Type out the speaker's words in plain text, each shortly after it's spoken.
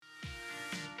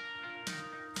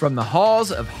From the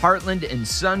halls of Heartland in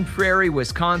Sun Prairie,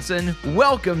 Wisconsin,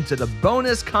 welcome to the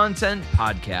Bonus Content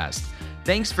Podcast.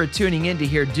 Thanks for tuning in to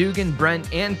hear Dugan,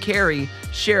 Brent, and Carrie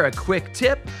share a quick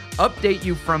tip, update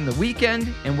you from the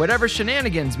weekend, and whatever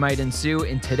shenanigans might ensue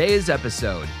in today's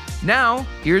episode. Now,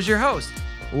 here's your host.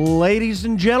 Ladies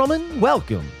and gentlemen,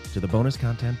 welcome to the Bonus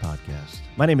Content Podcast.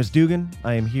 My name is Dugan.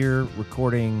 I am here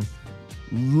recording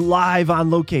live on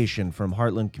location from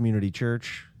Heartland Community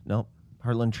Church.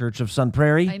 Heartland Church of Sun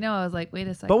Prairie. I know. I was like, wait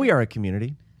a second. But we are a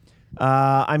community.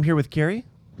 I'm here with Carrie,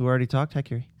 who already talked. Hi,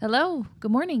 Carrie. Hello.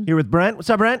 Good morning. Here with Brent. What's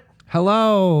up, Brent?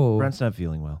 Hello. Brent's not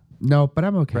feeling well. No, but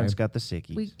I'm okay. Brent's got the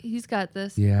sickies. He's got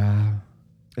this. Yeah.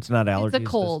 It's not allergies. It's a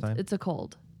cold. This time? It's a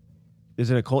cold.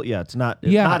 Is it a cold? Yeah, it's not.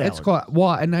 It's cold.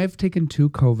 Well, and I've taken 2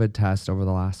 COVID tests over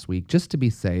the last week just to be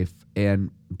safe,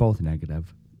 and both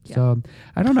negative. Yeah. So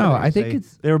I don't know. I think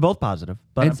they were both positive,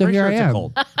 but and I'm so pretty here sure I it's a am.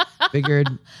 cold. Figured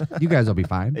you guys will be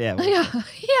fine. Yeah.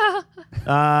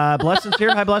 Yeah. Blessing's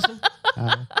here. Hi, Blessing.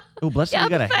 Blessing, you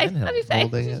got a handheld. I'll be fine.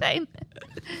 holding She's it. fine.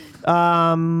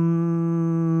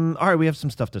 All right, we have some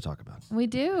stuff to talk about. We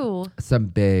do. Some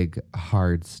big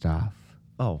hard stuff.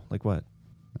 Oh, like what?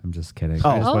 I'm just kidding. Oh.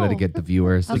 I just wanted to get the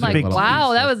viewers. I'm to like, get a little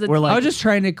wow, piece. that was a We're like- I was just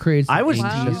trying to create. I was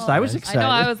something teased. I was excited. I know.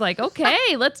 I was like,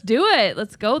 okay, let's do it.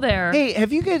 Let's go there. Hey,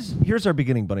 have you guys? Here's our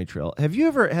beginning bunny trail. Have you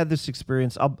ever had this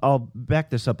experience? I'll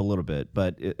back this up a little bit,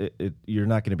 but you're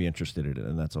not going to be interested in it,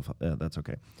 and that's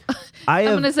okay. I'm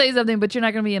going to say something, but you're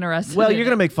not going to be interested. Well, in you're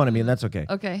going to it. make fun of me, and that's okay.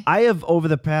 Okay. I have over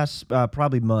the past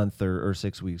probably month or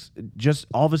 6 weeks, just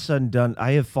all of a sudden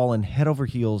I have fallen head over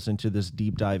heels into this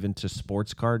deep dive into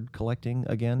sports card collecting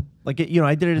again. Like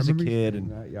I did it as a kid,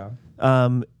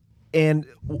 and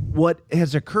what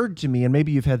has occurred to me, and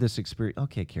maybe you've had this experience.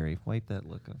 Okay, Carrie, wipe that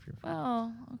look off your face.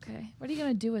 Oh, okay. What are you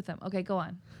going to do with them? Okay, go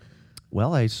on.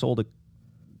 Well, I sold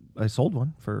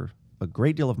one for a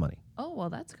great deal of money. Oh, well,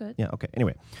 that's good. Yeah. Okay.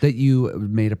 Anyway, That you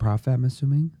made a profit, I'm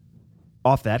assuming.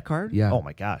 off that card. Yeah. Oh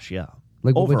my gosh. Yeah.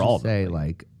 Like, what Overall, would you say? though,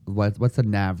 Like, what's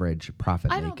an average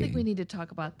profit I making? don't think we need to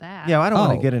talk about that. Yeah. I don't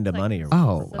want Oh. to get into It's like- money or.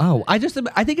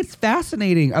 I think it's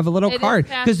fascinating of a little It is card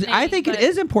because I fascinating, think it but-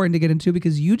 is important to get into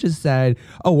because you just said,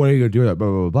 "Oh, what are you gonna do with that?" Blah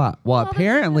blah blah. Well, Well, there's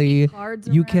apparently so many cards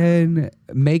you around. can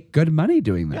make good money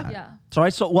doing that. Yeah. So I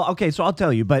sold. Well, okay. So I'll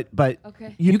tell you, but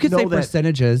Okay. You can know say that.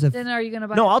 percentages. If Then are you going to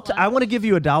buy No, a I want to give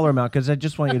you a dollar amount because I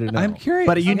just want you to know. I'm curious,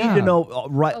 But you need yeah. to know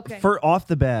right Okay. for off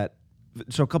the bat.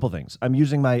 So a couple things. I'm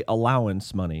using my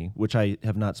allowance money, which I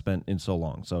have not spent in so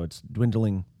long. So it's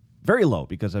dwindling very low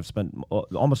because I've spent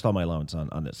almost all my allowance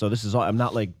on this. So this is all. I'm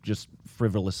not like just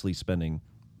frivolously spending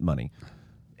money.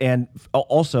 And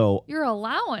also, Your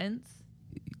allowance?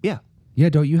 yeah, yeah,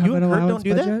 don't you have You an and Kurt allowance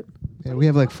don't do that? budget? Yeah, we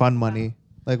have like fun money.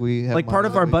 Like we have like part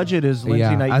money of our that we- budget is Lindsay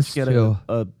Yeah, and I us each get too.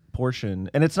 a portion,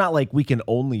 and it's not like we can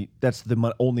only. That's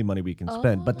the only money we can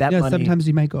spend. But that Yeah, money, sometimes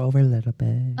you might go over a little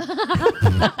bit.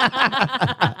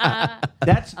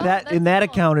 that's that in that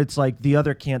account. It's like the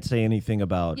other can't say anything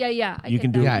about. Yeah. I You get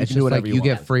can that. do. Yeah, you it's can do just whatever like you want.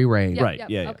 get free reign. Yep, Right, yep,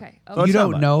 yeah. Okay. So it's You not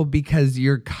don't much. know because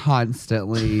you're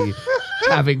constantly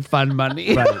having fun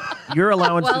money. Right. Your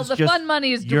allowance Well, is the just fun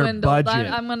money is your dwindled.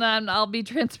 budget. I'll be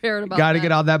transparent about Got to that.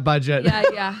 get on that budget.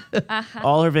 Yeah. Uh-huh.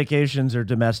 All her vacations are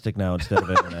domestic now instead of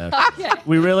international. Okay.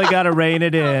 We really got to rein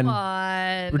it in. Come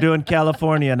on. We're doing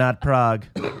California, not Prague.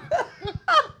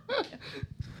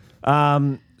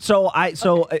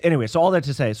 Anyway, so all that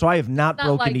to say, so I have not Not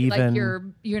broken like, even.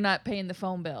 Like you're not paying the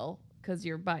phone bill because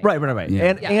you're buying. Right. Yeah.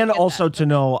 And Yeah, I and get also that. to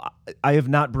know I have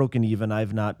not broken even.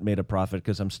 I've not made a profit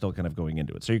because I'm still kind of going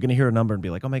into it. So you're going to hear a number and be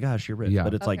like, oh my gosh, you're rich. Yeah.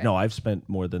 But it's like, Okay. no, I've spent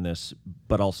more than this,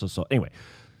 but also so anyway.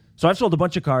 So I've sold a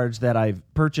bunch of cards that I've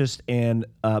purchased, and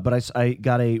but I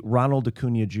got a Ronald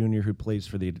Acuna Jr. who plays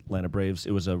for the Atlanta Braves.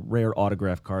 It was a rare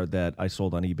autograph card that I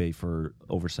sold on eBay for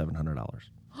over $700.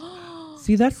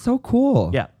 See, that's so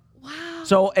cool. Yeah. Wow.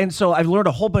 So I've learned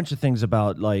a whole bunch of things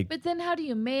about like But then how do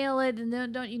you mail it? And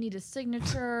then don't you need a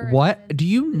signature? What and do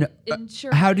you know?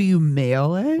 insurance? How do you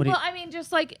mail it? What do you- Well, I mean,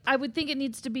 just like I would think it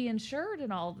needs to be insured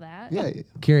and all of that. Yeah,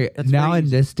 Carrie, That's now very in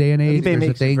easy. this day and age, eBay there's a makes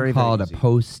it thing very, very called easy. a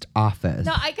post office.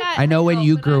 No, I know when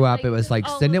you but grew I'm up, it was like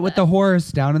all send it of with that. the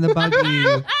horse down in the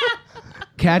buggy.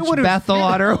 Catch would've- Bethel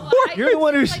on her horse. You're the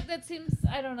one who's- like that seems.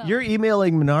 I don't know. you're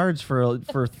emailing Menards for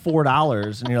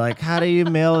 $4, and you're like, how do you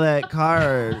mail that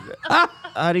card?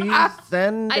 How do you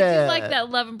send I it? do like that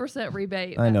 11%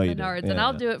 rebate. I know at you do. Menards, Yeah, and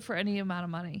I'll yeah. do it for any amount of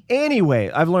money. Anyway,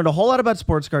 I've learned a whole lot about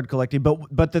sports card collecting,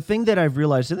 but the thing that I've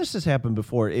realized, and this has happened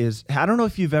before, is I don't know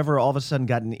if you've ever all of a sudden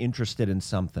gotten interested in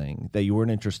something that you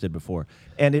weren't interested before,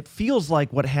 and it feels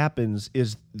like what happens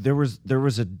is there was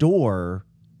a door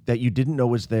that you didn't know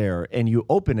was there, and you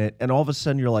open it, and all of a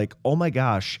sudden you're like, oh my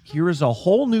gosh, here is a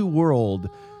whole new world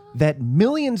that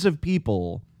millions of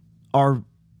people are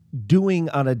doing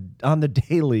on the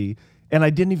daily, and I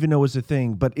didn't even know was a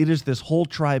thing, but it is this whole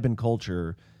tribe and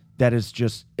culture that is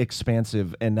just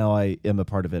expansive, and now I am a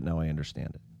part of it. Now I understand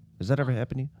it. Has that ever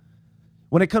happened to you?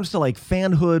 When it comes to like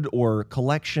fanhood or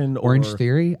collection or Orange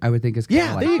Theory, I would think is kinda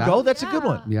yeah, like there you that. go. That's a good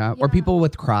one. Yeah. Or people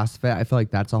with CrossFit. I feel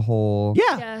like that's a whole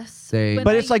Yeah, Yes. They- When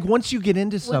but I- it's like once you get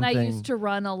into when something, I used to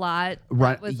run a lot.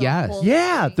 Run- that was a yes. whole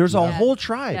yeah, thing. there's a Yes. whole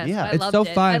tribe. Yes, yeah, I It's loved so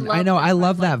it. fun. I know. I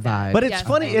love that vibe. but it's Yes,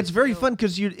 funny. I It's do very too. fun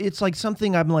because it's like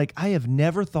something I'm like, I have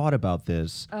never thought about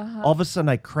this. All of a sudden,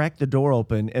 I crack the door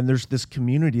open, and there's this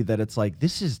community that it's like,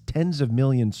 this is tens of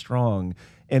millions strong,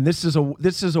 and this is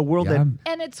a world Yeah. that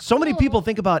And it's so many cool. people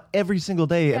think about every single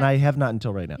day, and Yeah. I have not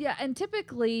until right now. Yeah, and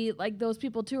typically, like those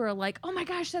people too are like, "Oh my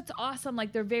gosh, that's awesome!"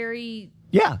 Like they're very,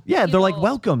 Yeah, you they're like, know,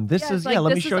 welcome. This yeah, is it's like, let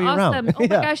me this show is you awesome. around. Oh my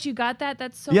Yeah. gosh, you got that?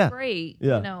 That's so Yeah. great.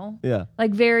 Yeah. You know, Yeah.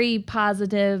 like very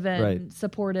positive and Right.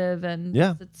 supportive, and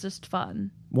Yeah. it's just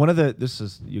fun. One of the this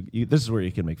is where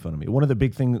you can make fun of me. One of the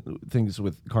big things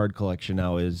with card collection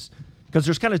now is because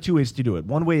there's kind of two ways to do it.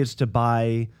 One way is to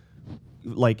buy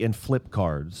like and flip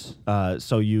cards.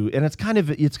 So it's kind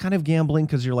of gambling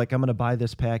because you're like, I'm going to buy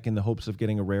this pack in the hopes of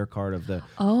getting a rare card of the.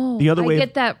 Oh, The other I way-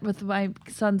 get that with my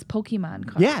son's Pokemon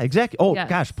cards. Yeah, exactly. Oh Yes.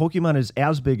 gosh, Pokemon is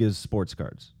as big as sports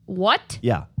cards. What?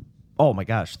 Yeah. Oh my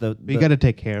gosh, You got to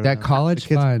take care of that them. college The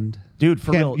kids- fund. dude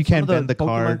for can't- real. you can't some of bend the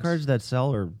Pokemon cards. that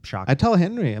sell are shocking. I tell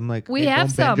Henry, I'm like, We hey, have don't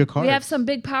bend some. your We have cards. some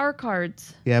big power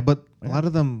cards. Yeah, but a lot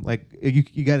of them, like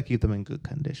you got to keep them in good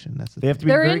condition. That's the They have to thing.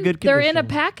 be They're very in. good They're condition. in a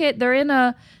packet. They're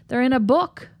in a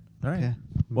book. All right. Yeah.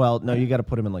 Well, no, you got to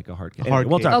put them in like a hard case. Hard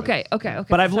we'll case. talk about it. Okay.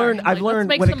 But I've Sorry. learned- I've Let's learned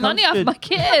make when it some money comes off to- my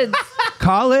kids.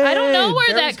 College. I don't know where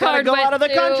Jerry's that gotta card go went out of the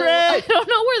to. country. I don't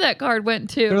know where that card went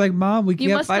to. They're like, Mom, we You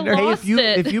can't must find have her. Hey, lost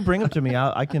if it. you bring them to me,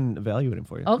 I can evaluate them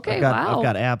for you. Okay, I've got, wow. I've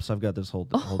got apps. I've got this whole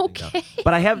thing down. Okay.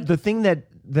 But I have the thing that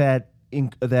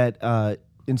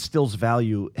instills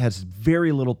value has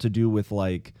very little to do with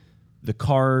like the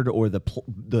card or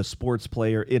the sports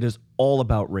player. It is all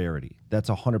about rarity. That's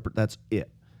 100%. That's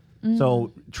it.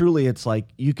 So truly, it's like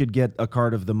you could get a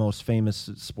card of the most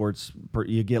famous sports.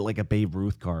 You get like a Babe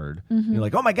Ruth card. You're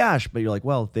like, oh my gosh, but you're like,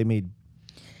 well, they made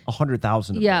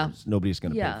 100,000 of Yeah. those. Nobody's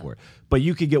going to Yeah. pay for it. But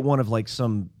you could get one of like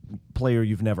some player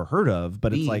you've never heard of.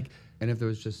 But it's like and if there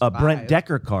was just a Brent 5,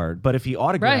 Decker card. But if he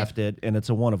autographed it and it's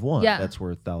a one of one, Yeah. that's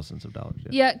worth thousands of dollars.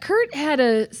 Yeah, Kurt had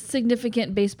a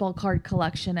significant baseball card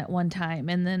collection at one time,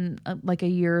 and then like a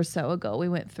year or so ago, we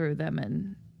went through them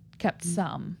and kept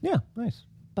some. Yeah, nice.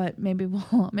 But maybe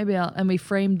we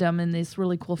framed them in this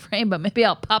really cool frame. But maybe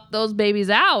I'll pop those babies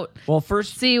out. Well,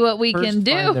 first See what we first can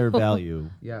do. find their value.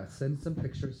 Yeah, send some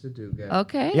pictures to Dugan.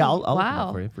 Okay. Yeah, I'll look them wow.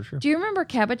 up for you for sure. Do you remember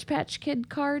Cabbage Patch Kid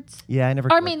cards? Yeah, I never.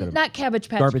 Or, I collected mean, them. not Cabbage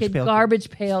Patch Garbage Kid, Pail Garbage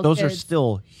Pail Those are Kids.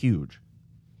 still huge.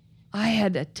 I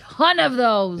had a ton of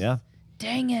those. Yeah.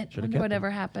 Dang it. Should've Wonder kept whatever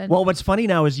them. happened. Well, what's funny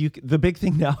now is the big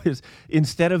thing now is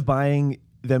instead of buying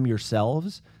them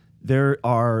yourselves, they're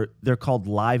called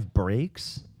live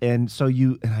breaks, and so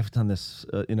and I've done this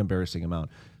an embarrassing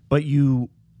amount, but you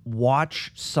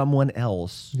watch someone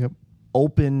else Yep.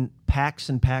 open packs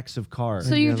and packs of cards.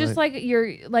 So you're Yeah, just like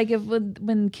you're like if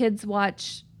when kids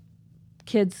watch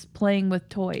kids playing with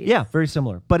toys. Yeah, very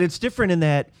similar, but it's different in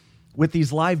that with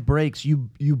these live breaks, you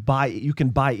can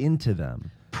buy into them.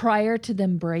 Prior to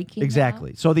them breaking.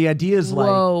 Exactly. So the idea is like,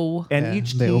 Whoa. and Yeah,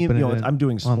 each they team, open it in I'm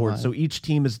doing sports, online. so each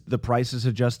team the price is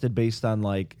adjusted based on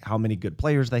like how many good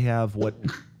players they have. What,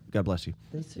 God bless you.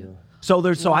 So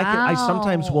I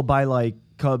sometimes Wow. will buy like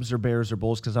Cubs or Bears or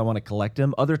Bulls because I want to collect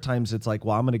them. Other times it's like,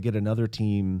 well, I'm going to get another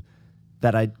team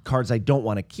cards I don't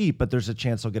want to keep, but there's a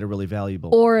chance I'll get a really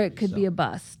valuable. Or it could be a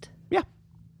bust. Yeah.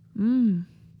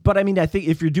 But I mean, I think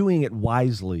if you're doing it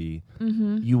wisely,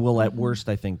 you will at worst,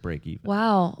 I think, break even.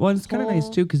 Wow. Well, and it's kind of nice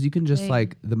too because you can just thing.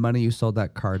 like the money you sold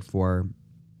that card for,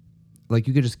 like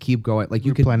you could just keep going. Like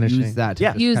you could Replenishing. use that. To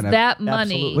Yeah. just Use kind of- that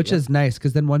money. Absolutely. which is nice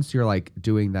because then once you're like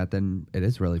doing that, then it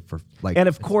is really for like. And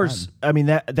of it's course, fun. I mean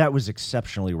that was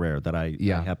exceptionally rare that I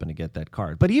happened to get that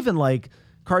card. But even like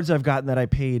cards I've gotten that I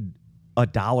paid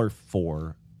 $1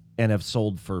 for and have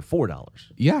sold for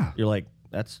 $4. Yeah. You're like,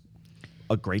 that's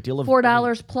a great deal of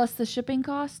 $4 plus the shipping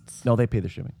costs. No, they pay the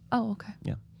shipping. Oh, okay.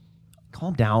 Yeah.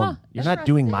 Calm down. Huh, You're not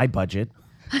doing interesting. my budget.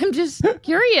 I'm just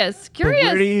curious. But where do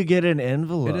Curious. you get an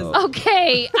envelope?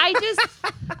 Okay,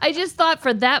 I just thought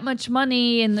for that much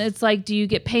money, and it's like, do you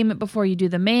get payment before you do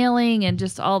the mailing and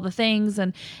just all the things?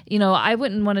 And I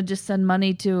wouldn't want to just send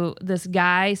money to this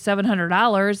guy,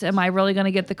 $700. Am I really going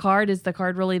to get the card? Is the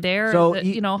card really there? So Is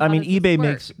it, how I mean, does this eBay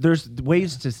work? there's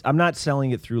ways to. I'm not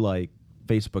selling it through like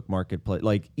Facebook marketplace,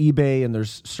 like eBay, and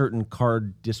there's certain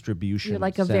card distribution. You're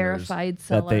like a centers verified that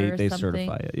seller they or something.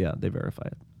 certify it. Yeah, they verify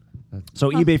it.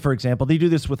 So eBay, for example, they do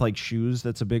this with like shoes.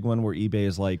 That's a big one where eBay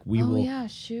is like, we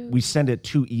send it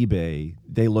to eBay.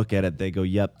 They look at it. They go,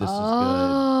 yep, this is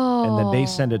good. And then they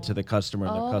send it to the customer,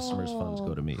 and the customer's funds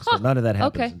go to me. So none of that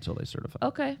happens until they certify.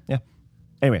 Okay. Yeah.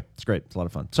 Anyway, it's great. It's a lot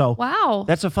of fun. So wow,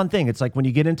 that's a fun thing. It's like when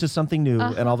you get into something new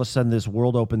and all of a sudden this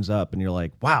world opens up and you're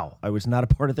like, wow, I was not a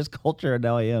part of this culture and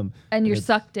now I am. And you're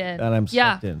sucked in. And I'm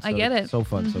sucked in. So I get it. It's so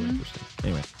fun, so interesting.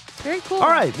 Anyway. Very cool. All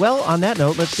right. Well, on that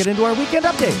note, let's get into our weekend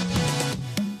update.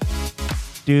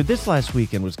 Dude, this last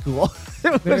weekend was cool.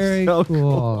 It was Very so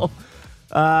cool.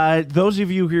 Those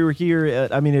of you who were here,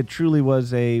 it truly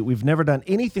was we've never done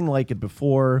anything like it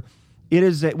before. It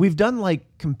is, we've done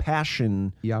like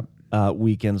compassion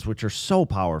weekends, which are so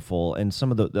powerful. And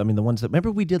some of the ones that, remember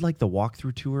we did like the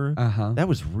walkthrough tour? That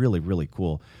was really, really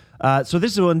cool. So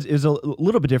this one is a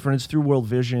little bit different. It's through World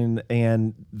Vision,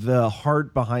 and the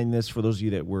heart behind this, for those of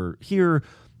you that were here,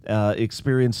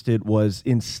 experienced it, was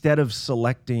instead of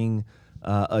selecting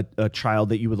a child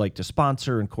that you would like to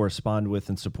sponsor and correspond with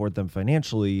and support them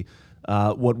financially,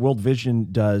 what World Vision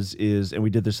does is, and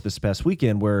we did this past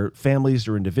weekend, where families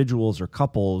or individuals or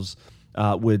couples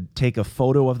would take a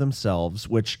photo of themselves,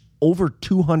 which over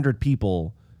 200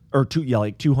 people, or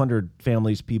 200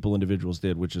 families, people, individuals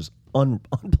did, which is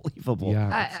unbelievable. Yeah,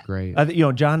 that's great.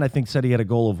 John, I think, said he had a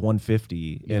goal of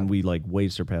 150, and we like way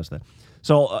surpassed that.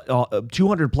 So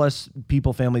 200 plus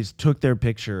people, families took their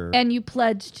picture. And you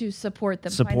pledged to support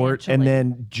them financially. And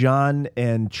then John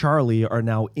and Charlie are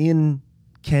now in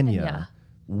Kenya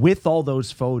with all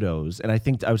those photos. And I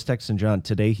think I was texting John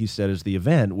today, he said, is the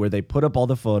event where they put up all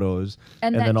the photos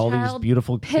and then all these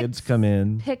beautiful kids come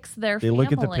in. Picks their They family.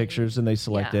 look at the pictures and they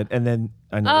select it. And then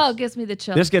it gives me the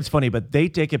chills. This gets funny, but they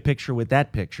take a picture with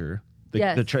that picture.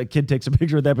 The kid takes a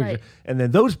picture of that picture. Right. And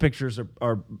then those pictures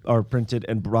are printed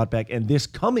and brought back. And this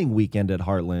coming weekend at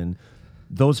Heartland,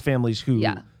 those families who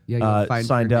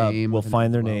signed up will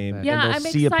find their name, and they'll I'm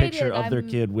see excited. a picture of their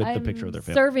kid with the picture of their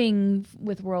family. Serving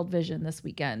with World Vision this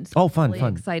weekend. So fun.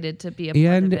 Excited to be a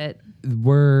part of it.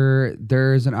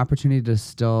 There's an opportunity to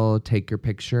still take your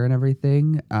picture and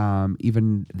everything,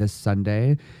 even this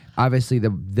Sunday. Obviously,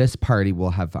 this party will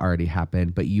have already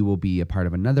happened, but you will be a part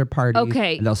of another party.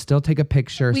 Okay. And they'll still take a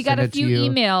picture. We got a few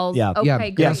emails. Yeah.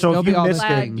 Okay, great. Yeah. So if you missed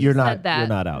it, you're not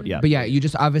out. Yeah. But yeah, you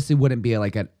just obviously wouldn't be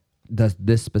like at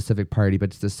this specific party, but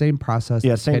it's the same process.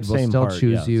 Yeah, the kid will still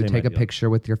choose you, take a picture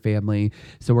with your family.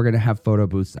 So we're gonna have photo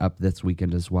booths up this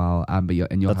weekend as well. But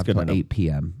you'll have till 8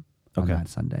 p.m. on that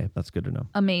Sunday. That's good to know.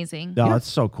 Amazing. No, it's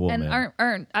so cool, and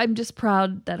man. I'm just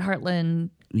proud that Heartland,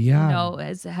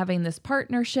 is having this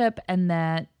partnership, and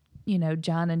that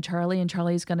John and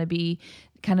Charlie's going to be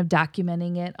kind of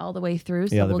documenting it all the way through.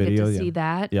 So we'll get to see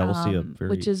that. Yeah, we'll see it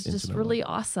which is just really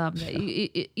awesome.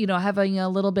 Having a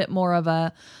little bit more of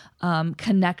a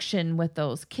connection with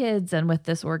those kids and with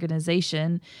this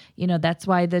organization. That's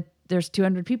why there's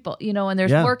 200 people. And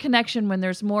there's more connection when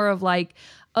there's more of like,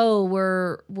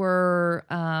 we're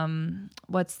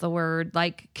what's the word?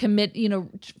 Like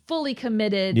fully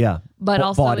committed. Yeah. But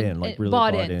also bought in, like really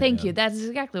bought in. Thank you. That's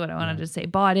exactly what I wanted to say.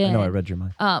 Bought in. I know, I read your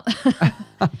mind.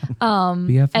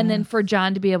 And then for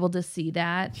John to be be see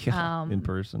that in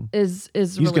person is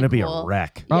he's really going to be cool. a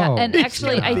wreck. Yeah, and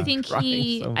actually, gonna I be think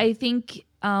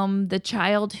crying, the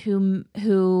child who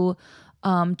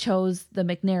chose the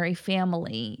McNary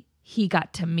family, he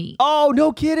got to meet. Oh,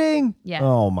 no kidding. Yeah.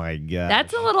 Oh my God.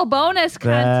 That's a little bonus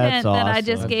content that I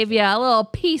just awesome. gave you, a little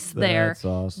piece there. That's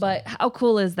awesome. But how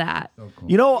cool is that? So cool.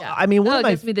 One of it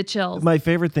gives me the chills. my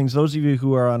favorite things, those of you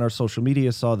who are on our social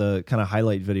media saw the kind of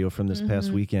highlight video from this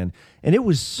past weekend, and it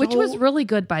was which was really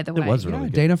good, by the way. It was really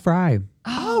good. Dana Fry,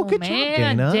 Oh, good job,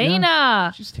 man, Dana.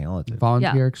 Dana. She's talented.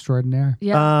 volunteer extraordinaire.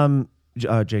 Yeah.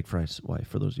 Jake Fry's wife,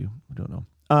 for those of you who don't know.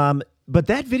 But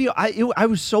that video, I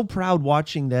was so proud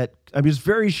watching that. I mean, it was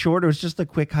very short. It was just a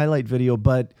quick highlight video,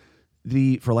 but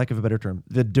for lack of a better term,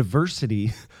 the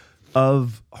diversity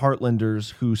of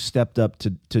Heartlanders who stepped up to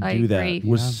do that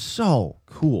was so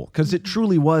cool, because it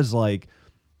truly was like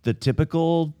the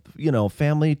typical,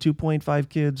 family, 2.5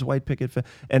 kids, white picket,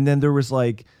 and then there was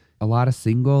like a lot of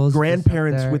singles,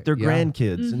 grandparents with their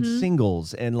grandkids, and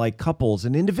singles, and like couples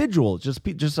and individuals, just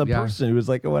a person who was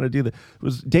like, I want to do that. It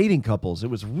was dating couples. It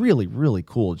was really, really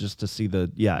cool just to see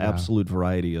the absolute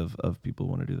variety of people who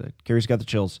want to do that. Carrie's got the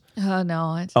chills. Oh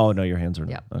no! Oh no, your hands are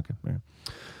not. Okay. All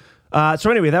right.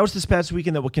 So anyway, that was this past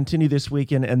weekend. That will continue this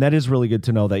weekend, and that is really good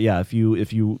to know that if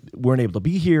you weren't able to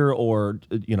be here, or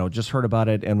just heard about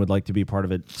it and would like to be part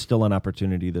of it, still an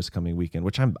opportunity this coming weekend,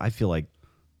 which I feel like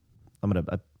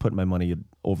I put my money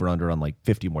over under on like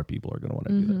 50 more people are going to want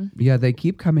to do that. Yeah, they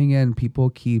keep coming in. People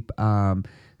keep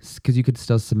because you could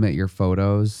still submit your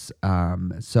photos.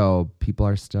 So people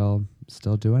are still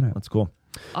doing it. That's cool.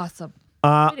 Awesome.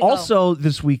 Also,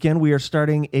 this weekend, we are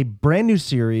starting a brand new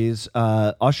series,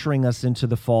 ushering us into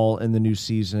the fall and the new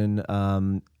season.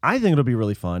 I think it'll be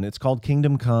really fun. It's called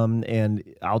Kingdom Come, and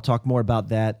I'll talk more about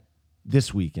that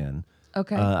this weekend.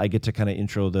 Okay. I get to kind of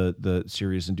intro the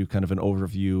series and do kind of an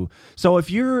overview. So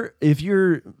if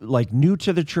you're like new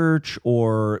to the church,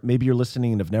 or maybe you're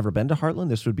listening and have never been to Heartland,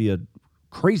 this would be a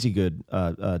crazy good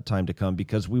time to come,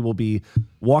 because we will be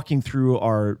walking through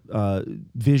our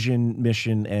vision,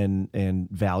 mission, and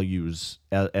values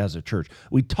as a church.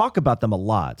 We talk about them a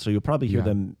lot, so you'll probably hear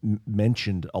them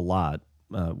mentioned a lot,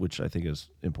 which I think is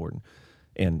important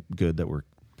and good that we're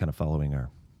kind of following our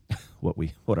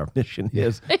what our mission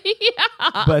is.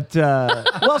 But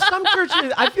some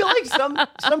churches, I feel like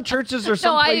some churches or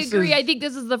some places. I agree. I think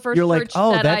this is the first you're church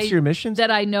like, that's your mission?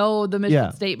 that I know the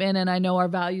mission statement, and I know our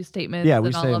value statements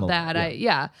and all of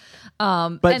that.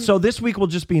 So this week will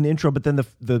just be an intro, but then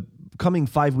the coming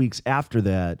 5 weeks after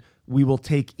that, we will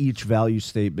take each value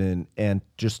statement and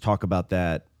just talk about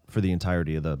that for the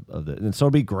entirety of the and so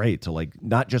it'll be great to like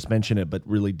not just mention it, but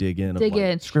really dig in.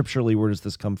 Scripturally, where does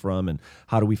this come from, and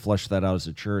how do we flesh that out as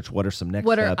a church? What are some next steps?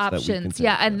 What are options?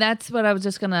 And that's what I was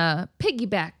just gonna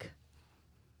piggyback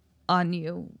on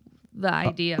you. The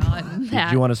idea on that.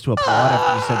 Did you want us to applaud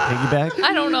after you said piggyback?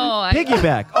 I don't know.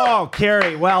 Piggyback. Oh,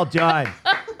 Carrie, well done.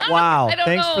 Wow.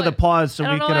 Thanks for the pause so we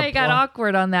can applaud. I got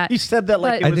awkward on that. You said that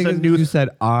like it was a new... You said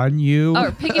on you.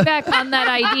 Or piggyback on that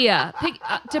idea.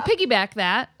 To piggyback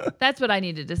that. That's what I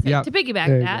needed to say. Yep. To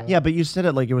piggyback that. Yeah, but you said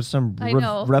it like it was some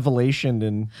revelation,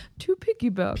 and to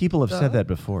piggyback. People have said that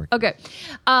before. Okay.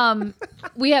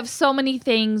 We have so many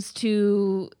things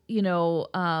to,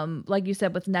 like you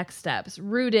said, with next steps,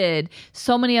 Rooted,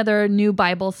 so many other new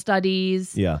Bible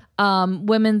studies. Yeah.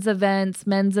 Women's events,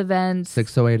 men's events.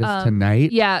 608 is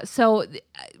tonight. Yeah. So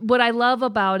what I love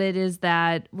about it is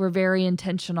that we're very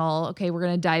intentional. Okay, we're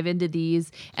going to dive into these,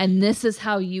 and this is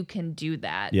how you can do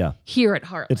that. Yeah. Here at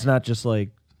Heartland. It's not just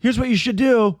like, here's what you should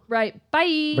do. Right.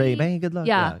 Bye. Bye. Good luck.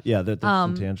 Yeah. That's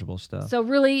some tangible stuff. So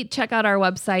really check out our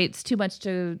website. It's too much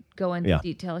to go into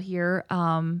detail here.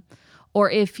 Or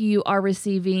if you are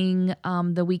receiving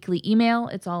the weekly email,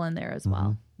 it's all in there as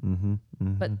well.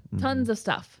 But tons of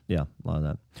stuff. Yeah, a lot of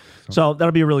that. So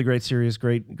that'll be a really great series.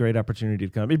 Great opportunity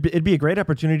to come. It'd be a great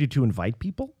opportunity to invite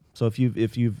people. So if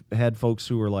you've had folks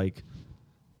who are like,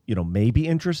 maybe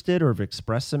interested or have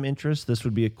expressed some interest, this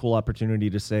would be a cool opportunity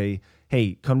to say,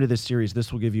 hey, come to this series.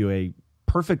 This will give you a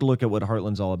perfect look at what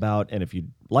Heartland's all about, and if you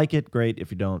like it, great.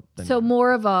 If you don't, then it's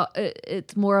more of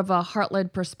a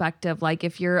Heartland perspective. Like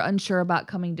if you're unsure about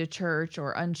coming to church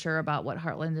or unsure about what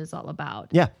Heartland is all about.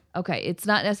 Yeah. Okay. It's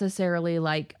not necessarily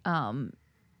like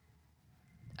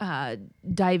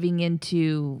diving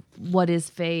into what is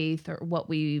faith or what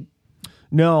we.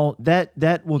 No,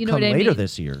 that will come later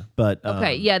this year. But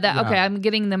okay, okay. I'm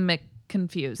getting them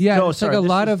confused. Yeah, no, it's like a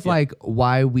lot of like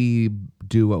why we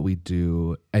do what we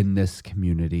do in this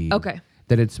community. Okay.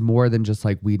 That it's more than just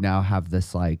like we now have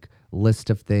this like list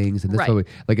of things, and this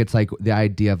what it's like the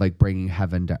idea of like bringing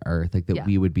heaven to earth, like that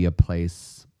we would be a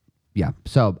place. Yeah.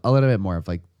 So a little bit more of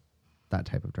like that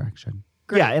type of direction.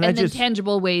 Great. Yeah, and then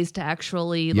tangible ways to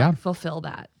actually fulfill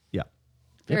that. Yeah.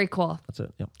 Very cool. That's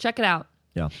it. Yeah. Check it out.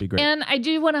 Yeah, be great. And I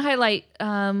do want to highlight,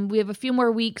 we have a few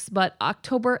more weeks, but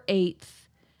October 8th,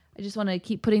 I just want to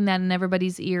keep putting that in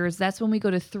everybody's ears. That's when we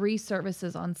go to 3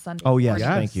 services on Sunday. Oh, yes.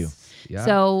 Thank you. Yeah.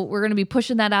 So we're going to be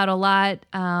pushing that out a lot.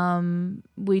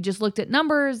 We just looked at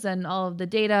numbers and all of the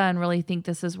data and really think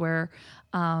this is where,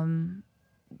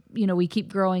 we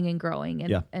keep growing and growing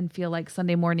and feel like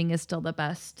Sunday morning is still the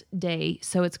best day.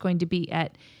 So it's going to be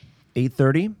at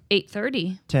 8:30,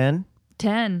 8:30, 10,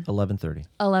 11:30.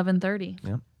 11:30.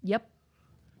 Yeah. Yep.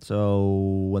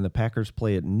 So when the Packers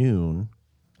play at noon,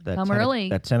 Come early.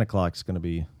 That 10 o'clock is going to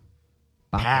be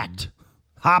packed,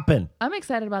 hopping. I'm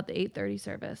excited about the 8:30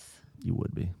 service. You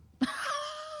would be.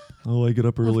 I get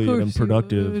up early and I'm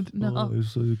productive. No.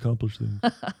 I accomplish things.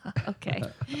 Okay.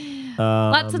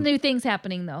 Lots of new things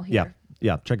happening though here.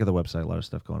 Yeah. Check out the website. A lot of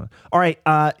stuff going on. All right.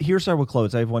 Here's how we'll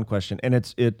close. I have one question, and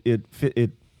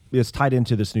it is tied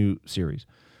into this new series.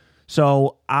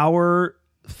 So our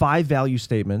 5 value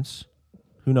statements.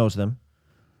 Who knows them?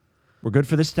 We're good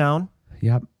for this town.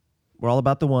 Yep. We're all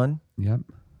about the one. Yep.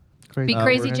 Be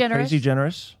crazy generous. Crazy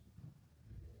generous.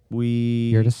 We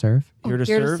here to serve. Here to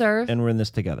serve. And we're in this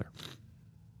together.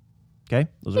 Okay?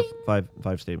 Those are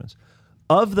five statements.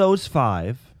 Of those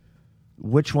 5,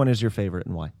 which one is your favorite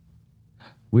and why?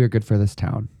 We are good for this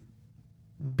town.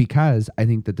 because I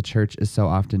think that the church is so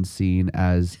often seen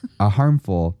as a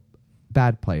harmful,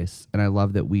 bad place. And I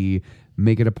love that we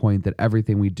make it a point that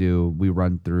everything we do, we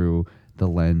run through the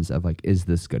lens of like, is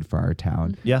this good for our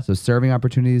town? Yeah. So serving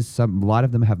opportunities, a lot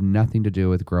of them have nothing to do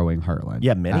with growing Heartland.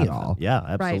 Yeah, many at of all. them. Yeah,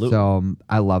 absolutely. So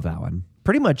I love that one.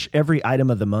 Pretty much every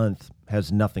item of the month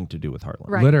has nothing to do with Heartland.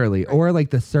 Right. Literally. Or like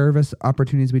the service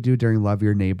opportunities we do during Love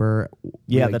Your Neighbor.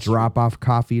 Yeah, we, that's drop off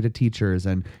coffee to teachers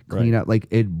and clean up. Like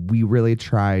we really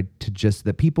tried to just,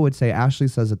 that people would say, Ashley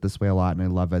says it this way a lot, and I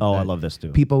love it. Oh, that I love this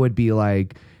too. People would be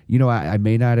like, you know, I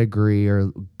may not agree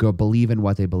or go believe in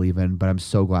what they believe in, but I'm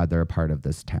so glad they're a part of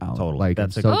this town. Totally. Like,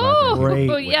 That's I'm so a glad they're great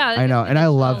Oh, way. yeah. I know, and I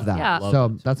love that. Yeah. So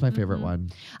that's my favorite one.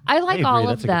 I like agree. all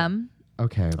That's of a good them.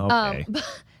 Okay. Okay.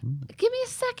 Give me a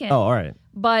second. Oh, all right.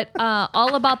 But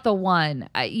all about the one.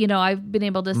 I've been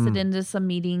able to sit into some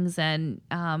meetings, and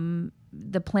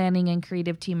the planning and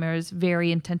creative team is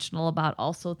very intentional about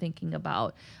also thinking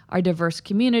about our diverse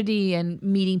community and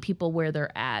meeting people where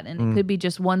they're at. And it could be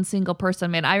just one single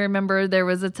person. Man, I remember there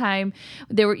was a time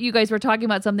you guys were talking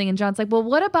about something, and John's like, well,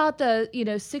 what about the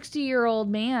 60-year-old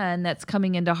man that's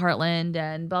coming into Heartland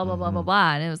and blah blah blah blah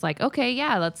blah. And it was like, okay,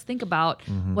 yeah, let's think about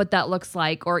what that looks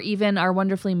like. Or even our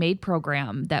Wonderfully Made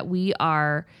program, that we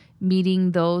are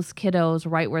meeting those kiddos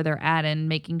right where they're at and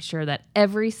making sure that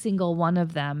every single one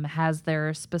of them has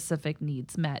their specific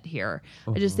needs met here.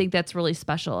 I just think that's really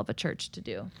special of a church to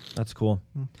do. That's cool.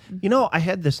 I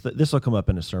had this will come up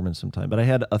in a sermon sometime, but I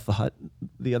had a thought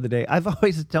the other day. I've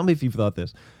always, tell me if you've thought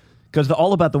this, because the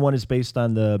All About the One is based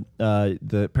on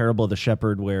the parable of the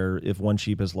shepherd, where if one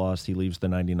sheep is lost, he leaves the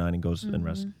 99 and goes and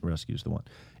rescues the one.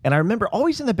 And I remember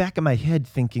always in the back of my head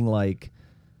thinking like,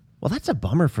 well, that's a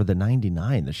bummer for the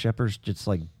 99. The shepherd's just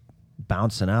like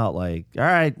bouncing out like, all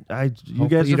right, you Hopefully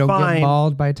guys you are don't fine. get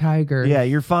mauled by tigers. Yeah,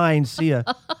 you're fine. See ya.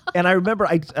 And I remember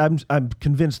I'm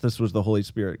convinced this was the Holy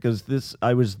Spirit, because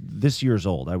I was this years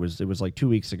old. It was like 2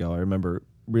 weeks ago. I remember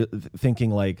thinking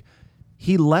like,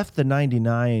 he left the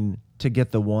 99 to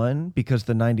get the one because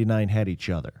the 99 had each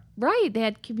other. Right. They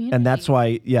had community. And that's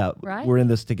why, Right. we're in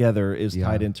this together is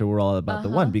tied into we're all about the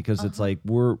one, because it's like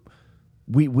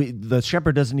we the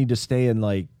shepherd doesn't need to stay and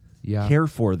like care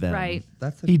for them. Right.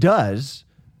 He does,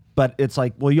 but it's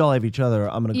like, well, you all have each other.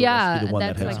 I'm going to go Yeah, rescue the one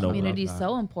that's that why has no community love. is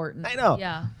so important. I know.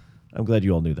 Yeah. I'm glad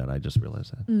you all knew that. I just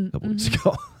realized that a couple weeks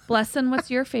ago. Blessin',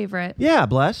 what's your favorite? Yeah,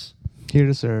 bless. Here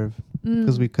to serve,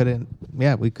 because we couldn't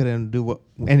do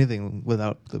anything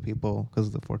without the people,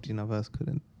 because the 14 of us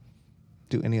couldn't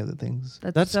do any of the things.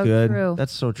 That's so good. true.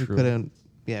 That's so We true. couldn't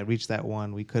reach that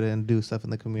one. We couldn't do stuff in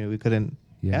the community. We couldn't.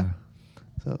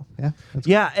 So that's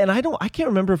And I can't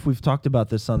remember if we've talked about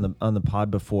this on the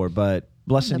pod before, but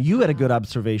Blessing, you had a good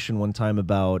observation one time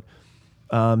about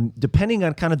depending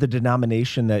on kind of the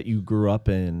denomination that you grew up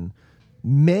in,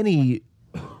 many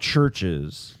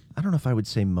churches, I don't know if I would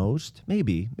say most,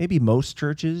 maybe most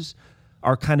churches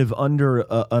are kind of under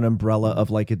an umbrella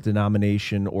of like a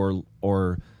denomination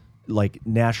or like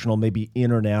national, maybe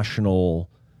international,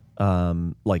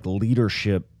 like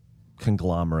leadership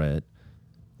conglomerate,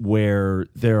 where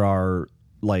there are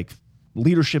like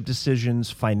leadership decisions,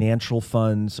 financial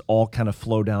funds, all kind of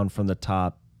flow down from the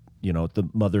top, the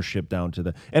mothership down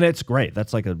to and it's great.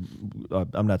 That's like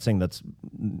I'm not saying that's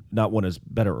not one is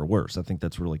better or worse. I think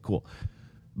that's really cool.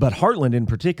 But Heartland in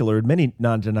particular, many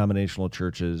non-denominational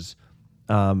churches,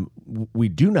 we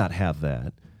do not have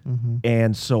that.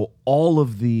 And so all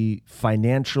of the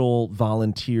financial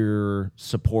volunteer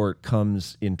support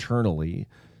comes internally.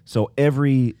 So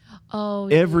every right.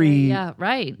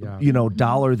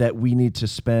 dollar that we need to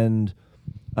spend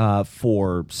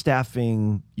for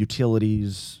staffing,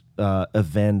 utilities,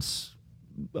 events,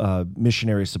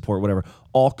 missionary support, whatever,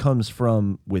 all comes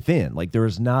from within. Like there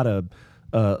is not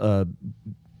a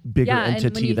bigger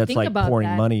entity that's like pouring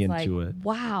money into it.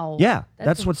 Wow. Yeah,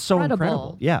 that's what's so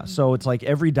incredible. Yeah, so it's like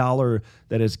every dollar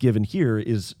that is given here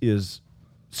is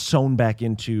sewn back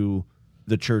into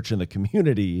the church and the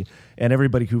community, and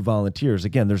everybody who volunteers.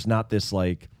 Again, there's not this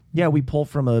like, we pull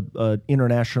from a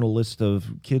international list of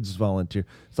kids volunteer.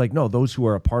 It's like, no, those who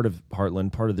are a part of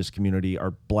Heartland, part of this community,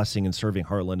 are blessing and serving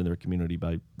Heartland and their community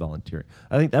by volunteering.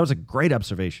 I think that was a great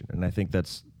observation, and I think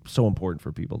that's so important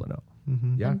for people to know.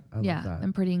 Yeah, I love that.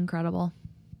 And pretty incredible.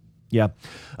 Yeah.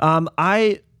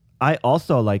 I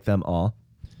also like them all.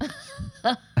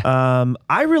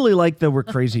 I really like that we're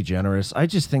crazy generous. I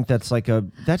just think that's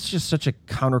just such a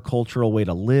countercultural way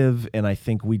to live. And I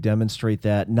think we demonstrate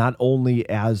that not only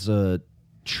as a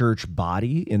church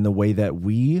body in the way that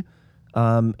we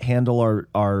handle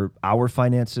our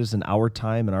finances and our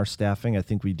time and our staffing. I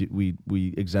think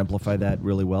we exemplify that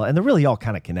really well. And they're really all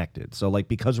kind of connected. So like,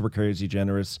 because we're crazy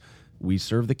generous, we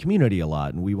serve the community a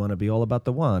lot, and we want to be all about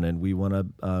the one, and we want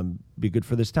to be good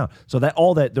for this town. So they're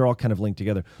all kind of linked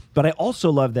together. But I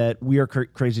also love that We Are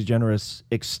Crazy Generous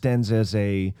extends as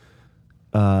a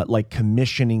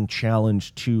commissioning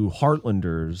challenge to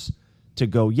Heartlanders to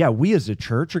go, yeah, we as a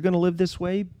church are going to live this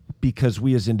way because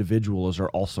we as individuals are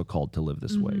also called to live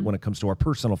this way. When it comes to our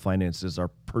personal finances, our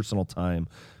personal time,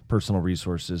 personal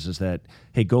resources, is that,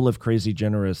 hey, go live crazy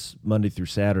generous Monday through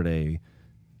Saturday,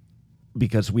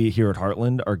 because we here at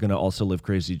Heartland are going to also live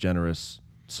crazy generous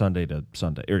Sunday to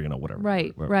Sunday, or whatever.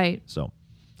 Right. So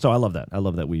I love that. I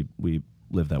love that we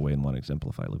live that way and want to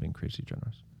exemplify living crazy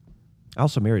generous. I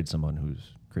also married someone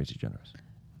who's crazy generous.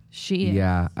 She is.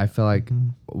 Yeah, I feel like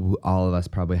all of us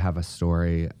probably have a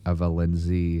story of a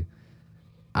Lindsay.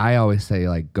 I always say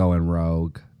like going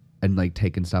rogue and like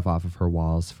taking stuff off of her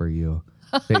walls for you.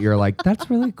 That you're like, that's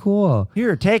really cool.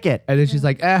 Here, take it. And then she's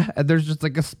like, and there's just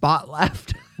like a spot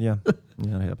left. Yeah,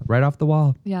 that happened. Right off the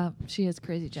wall. Yeah, she is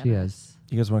crazy generous. She is.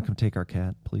 You guys want to come take our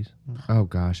cat, please? Oh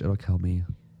gosh, it'll kill me.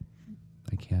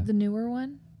 I can't. The newer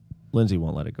one? Lindsay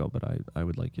won't let it go, but I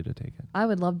would like you to take it. I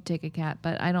would love to take a cat,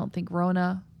 but I don't think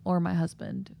Rona or my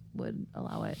husband would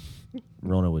allow it.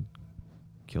 Rona would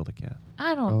kill the cat.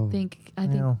 I think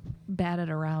Well. bat it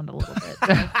around a little bit.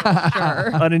 For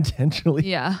sure. Unintentionally.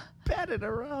 Yeah. Bat it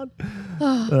around.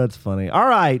 That's funny. All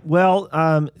right.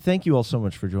 Well, thank you all so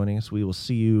much for joining us. We will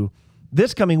see you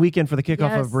this coming weekend for the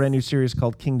kickoff of a brand new series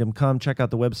called Kingdom Come. Check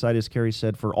out the website, as Carrie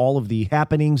said, for all of the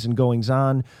happenings and goings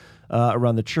on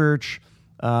around the church.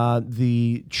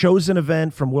 The Chosen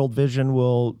event from World Vision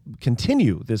will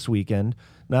continue this weekend,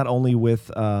 not only with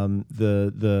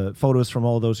the photos from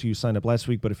all those who signed up last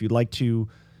week, but if you'd like to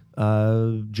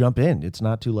jump in, it's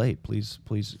not too late. Please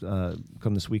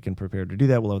come this weekend prepared to do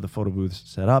that. We'll have the photo booths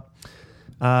set up.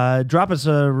 Drop us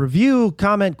a review,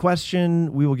 comment,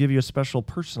 question. We will give you a special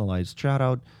personalized shout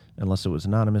out, unless it was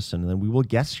anonymous, and then we will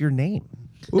guess your name.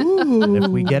 Ooh. If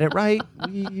we get it right,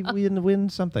 we win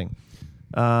something.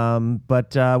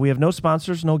 But we have no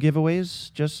sponsors, no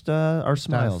giveaways, just our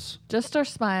smiles. Just our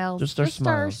smiles. Just our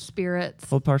smiles. Spirits.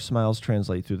 Hope our smiles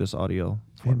translate through this audio.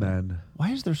 Amen. Why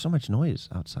is there so much noise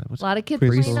outside? A lot of kids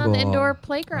Preschool. playing on the indoor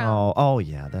playground. Oh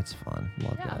yeah, that's fun.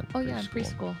 Love Yeah. that. Oh, yeah, in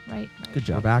preschool. Right. Good We're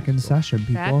job. back in session,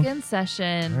 people. Back in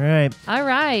session. All right. All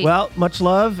right. Well, much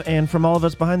love, and from all of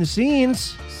us behind the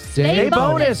scenes, Stay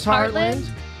bonus, Heartland.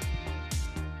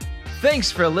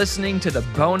 Thanks for listening to the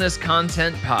Bonus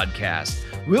Content Podcast.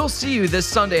 We'll see you this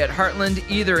Sunday at Heartland,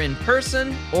 either in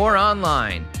person or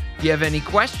online. If you have any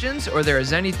questions or there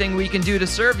is anything we can do to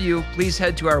serve you, please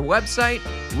head to our website,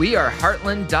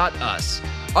 weareheartland.us.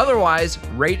 Otherwise,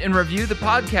 rate and review the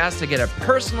podcast to get a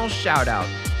personal shout out.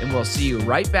 And we'll see you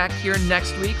right back here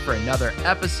next week for another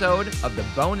episode of the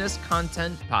Bonus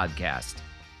Content Podcast.